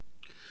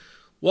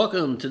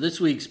Welcome to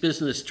this week's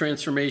Business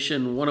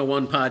Transformation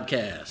 101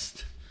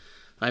 podcast.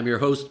 I'm your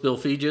host, Bill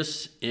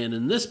Fegis, and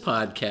in this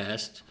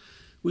podcast,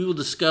 we will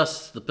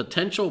discuss the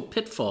potential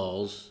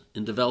pitfalls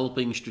in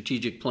developing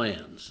strategic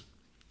plans.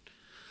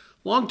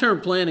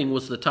 Long-term planning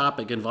was the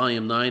topic in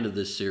Volume 9 of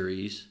this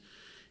series,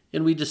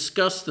 and we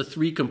discussed the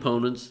three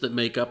components that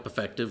make up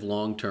effective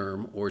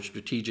long-term or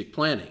strategic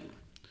planning.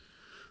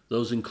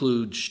 Those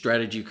include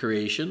strategy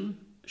creation,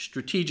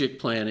 strategic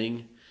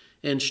planning,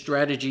 and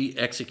strategy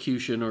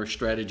execution or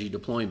strategy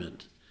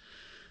deployment.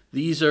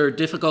 These are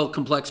difficult,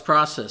 complex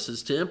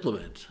processes to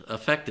implement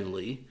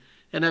effectively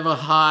and have a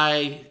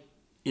high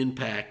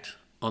impact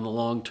on the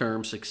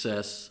long-term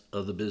success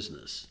of the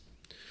business.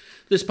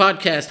 This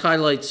podcast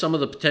highlights some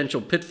of the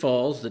potential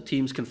pitfalls that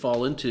teams can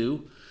fall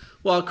into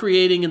while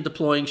creating and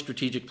deploying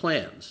strategic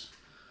plans.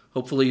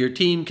 Hopefully your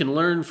team can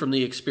learn from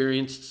the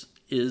experience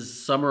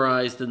is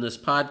summarized in this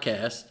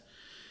podcast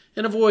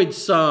and avoid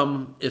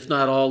some, if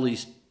not all,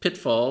 these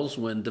pitfalls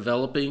when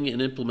developing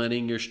and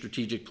implementing your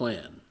strategic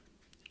plan.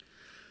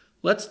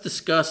 Let's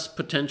discuss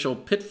potential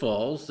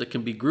pitfalls that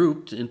can be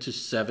grouped into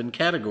 7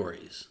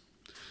 categories.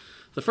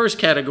 The first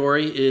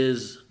category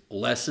is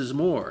less is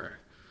more.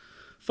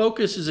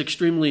 Focus is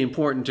extremely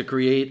important to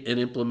create and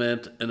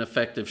implement an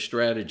effective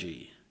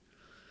strategy.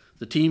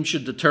 The team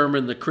should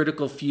determine the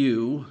critical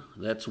few,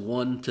 that's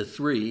 1 to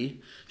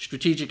 3,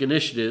 strategic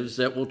initiatives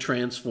that will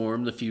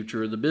transform the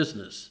future of the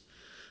business.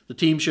 The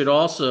team should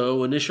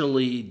also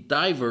initially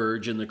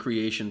diverge in the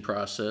creation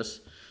process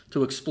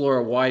to explore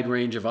a wide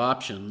range of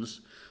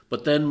options,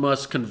 but then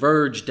must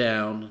converge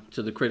down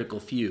to the critical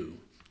few.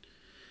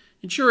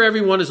 Ensure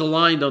everyone is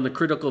aligned on the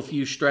critical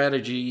few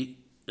strategy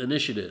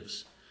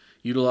initiatives.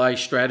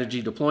 Utilize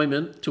strategy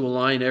deployment to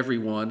align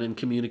everyone and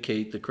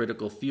communicate the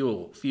critical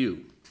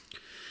few.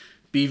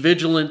 Be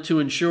vigilant to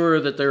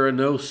ensure that there are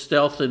no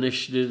stealth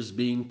initiatives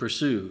being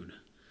pursued.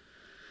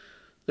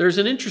 There's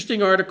an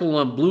interesting article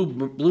on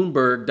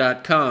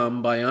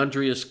Bloomberg.com by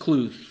Andreas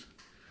Kluth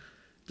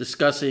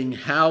discussing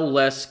how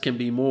less can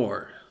be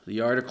more.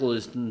 The article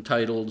is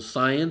entitled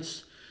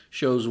Science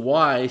Shows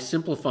Why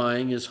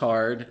Simplifying is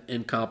Hard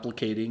and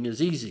Complicating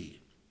is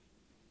Easy.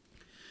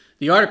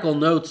 The article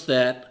notes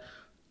that,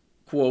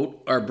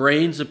 quote, our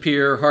brains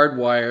appear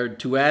hardwired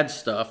to add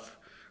stuff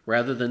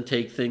rather than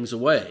take things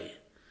away.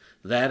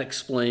 That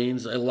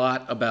explains a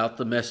lot about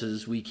the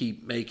messes we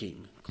keep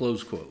making,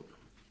 close quote.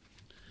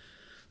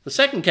 The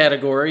second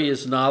category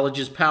is knowledge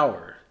is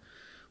power.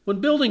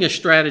 When building a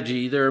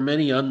strategy, there are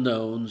many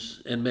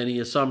unknowns and many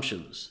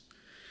assumptions.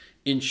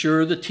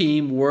 Ensure the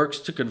team works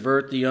to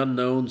convert the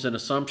unknowns and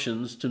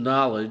assumptions to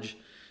knowledge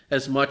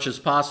as much as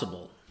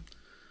possible.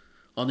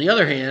 On the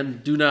other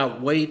hand, do not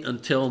wait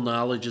until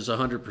knowledge is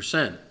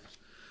 100%.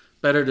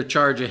 Better to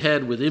charge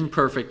ahead with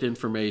imperfect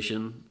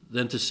information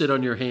than to sit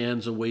on your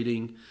hands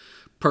awaiting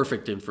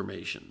perfect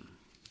information.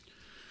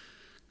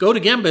 Go to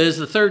Gemba is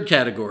the third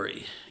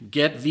category.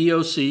 Get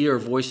VOC or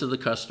voice of the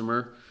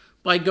customer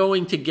by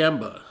going to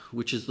Gemba,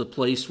 which is the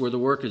place where the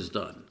work is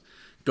done.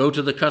 Go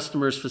to the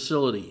customer's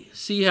facility.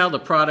 See how the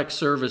product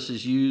service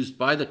is used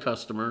by the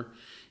customer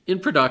in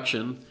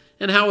production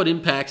and how it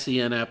impacts the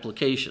end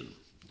application.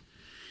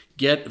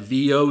 Get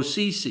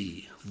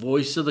VOCC,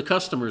 voice of the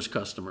customer's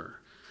customer,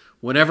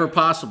 whenever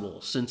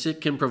possible, since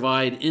it can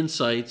provide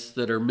insights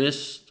that are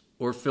missed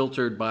or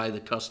filtered by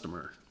the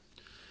customer.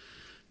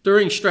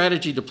 During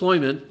strategy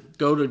deployment,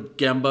 go to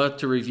Gemba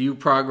to review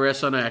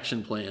progress on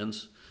action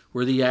plans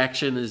where the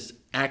action is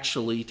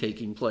actually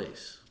taking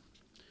place.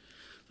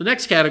 The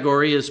next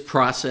category is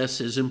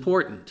process is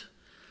important.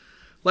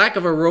 Lack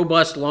of a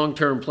robust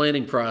long-term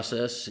planning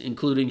process,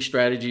 including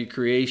strategy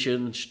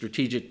creation,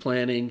 strategic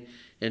planning,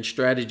 and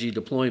strategy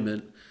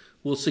deployment,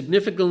 will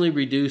significantly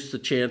reduce the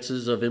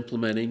chances of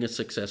implementing a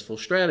successful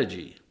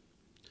strategy.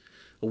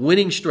 A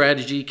winning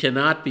strategy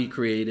cannot be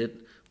created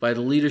by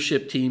the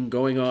leadership team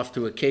going off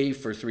to a cave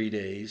for 3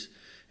 days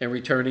and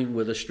returning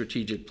with a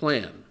strategic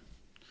plan.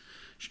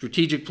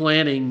 Strategic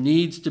planning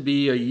needs to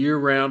be a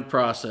year-round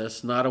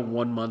process, not a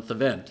one-month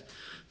event.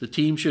 The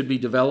team should be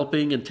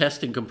developing and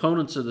testing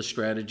components of the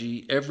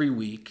strategy every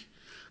week,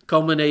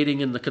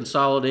 culminating in the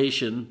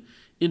consolidation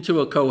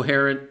into a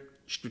coherent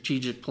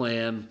strategic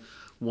plan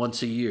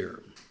once a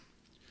year.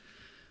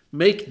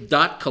 Make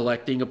dot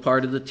collecting a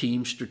part of the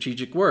team's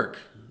strategic work.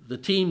 The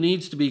team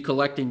needs to be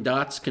collecting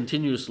dots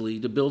continuously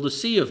to build a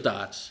sea of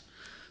dots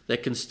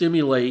that can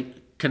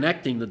stimulate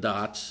connecting the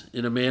dots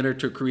in a manner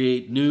to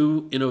create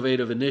new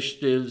innovative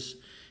initiatives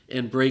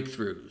and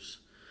breakthroughs.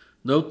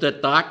 Note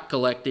that dot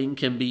collecting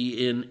can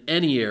be in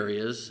any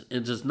areas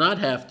and does not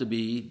have to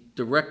be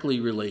directly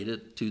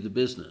related to the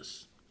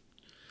business.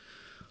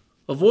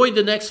 Avoid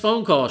the next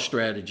phone call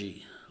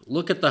strategy.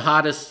 Look at the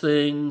hottest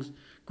thing,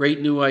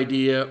 great new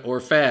idea, or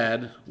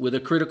fad with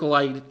a critical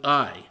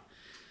eye.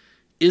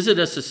 Is it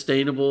a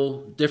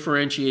sustainable,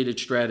 differentiated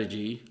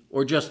strategy,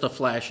 or just a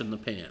flash in the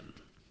pan?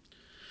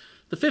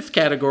 The fifth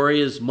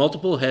category is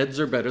multiple heads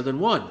are better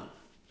than one.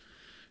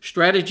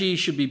 Strategy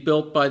should be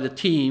built by the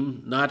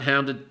team, not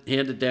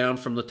handed down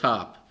from the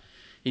top.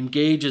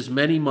 Engage as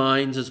many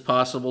minds as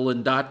possible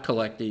in dot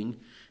collecting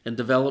and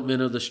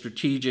development of the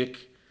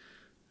strategic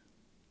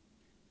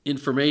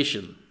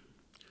information.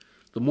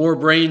 The more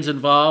brains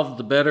involved,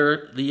 the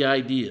better the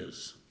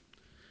ideas.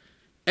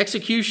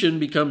 Execution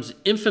becomes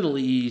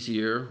infinitely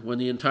easier when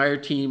the entire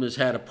team has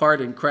had a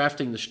part in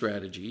crafting the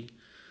strategy,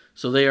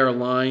 so they are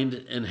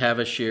aligned and have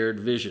a shared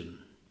vision.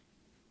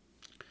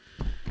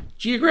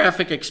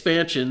 Geographic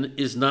expansion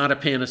is not a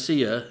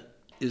panacea,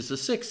 is the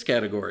sixth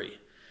category.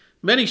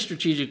 Many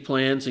strategic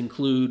plans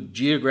include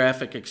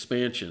geographic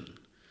expansion.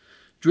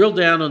 Drill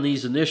down on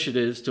these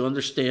initiatives to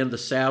understand the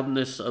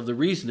soundness of the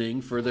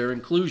reasoning for their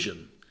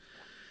inclusion.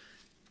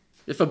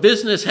 If a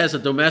business has a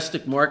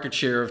domestic market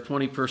share of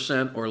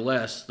 20% or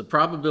less, the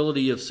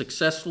probability of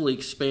successfully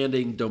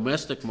expanding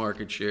domestic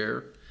market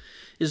share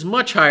is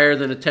much higher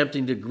than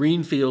attempting to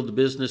greenfield the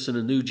business in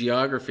a new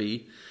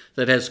geography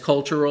that has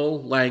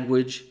cultural,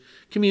 language,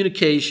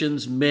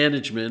 communications,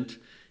 management,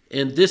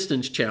 and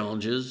distance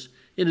challenges,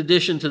 in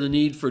addition to the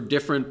need for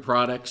different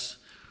products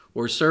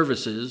or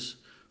services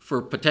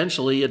for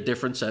potentially a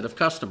different set of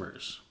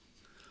customers.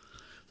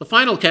 The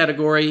final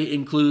category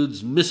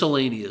includes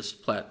miscellaneous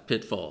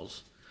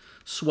pitfalls.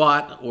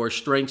 SWOT, or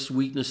strengths,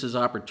 weaknesses,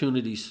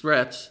 opportunities,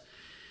 threats,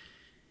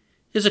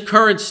 is a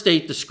current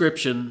state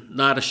description,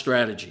 not a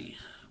strategy.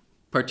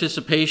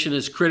 Participation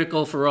is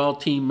critical for all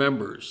team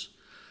members.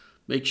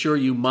 Make sure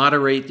you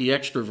moderate the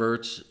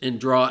extroverts and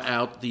draw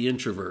out the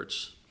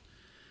introverts.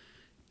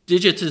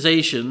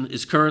 Digitization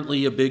is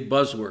currently a big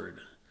buzzword.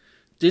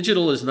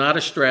 Digital is not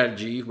a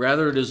strategy,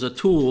 rather it is a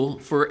tool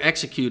for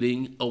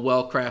executing a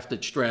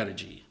well-crafted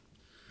strategy.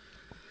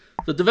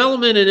 The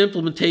development and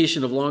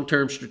implementation of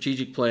long-term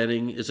strategic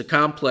planning is a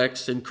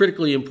complex and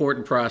critically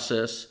important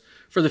process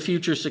for the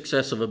future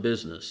success of a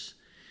business.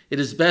 It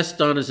is best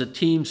done as a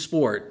team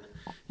sport,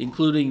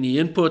 including the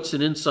inputs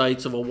and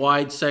insights of a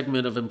wide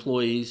segment of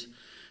employees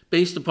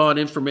based upon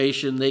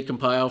information they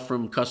compile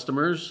from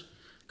customers,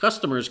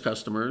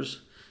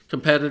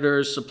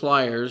 competitors,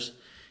 suppliers,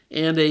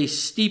 and a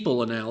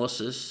steeple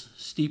analysis,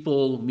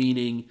 steeple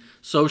meaning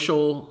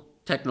social,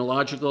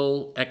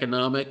 technological,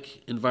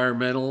 economic,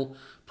 environmental,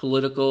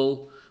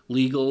 political,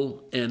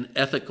 legal, and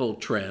ethical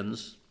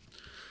trends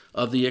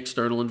of the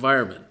external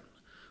environment.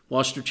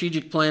 While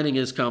strategic planning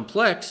is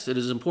complex, it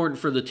is important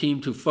for the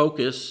team to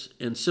focus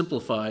and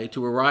simplify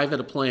to arrive at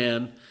a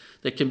plan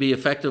that can be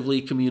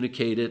effectively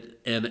communicated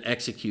and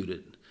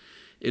executed.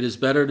 It is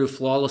better to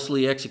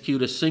flawlessly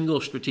execute a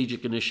single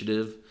strategic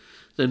initiative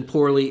than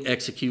poorly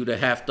execute a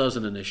half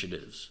dozen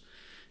initiatives.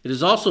 It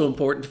is also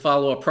important to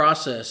follow a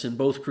process in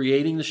both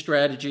creating the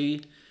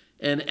strategy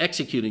and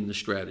executing the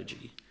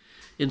strategy.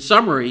 In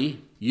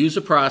summary, use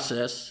a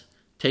process,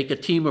 take a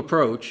team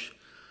approach,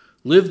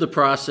 live the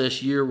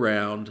process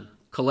year-round,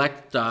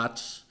 collect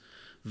dots,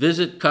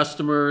 visit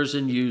customers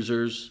and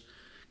users,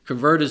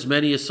 convert as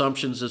many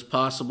assumptions as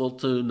possible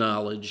to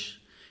knowledge,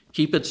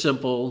 keep it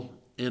simple,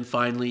 and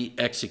finally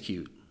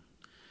execute.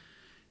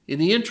 In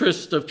the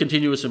interest of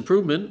continuous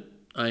improvement,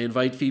 I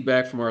invite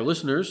feedback from our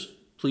listeners.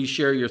 Please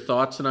share your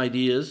thoughts and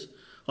ideas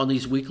on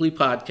these weekly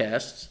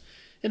podcasts,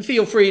 and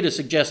feel free to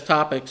suggest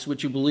topics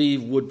which you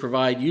believe would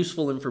provide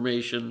useful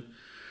information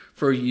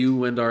for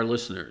you and our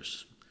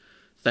listeners.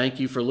 Thank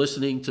you for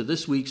listening to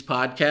this week's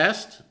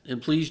podcast,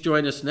 and please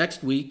join us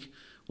next week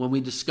when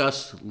we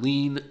discuss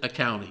lean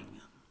accounting.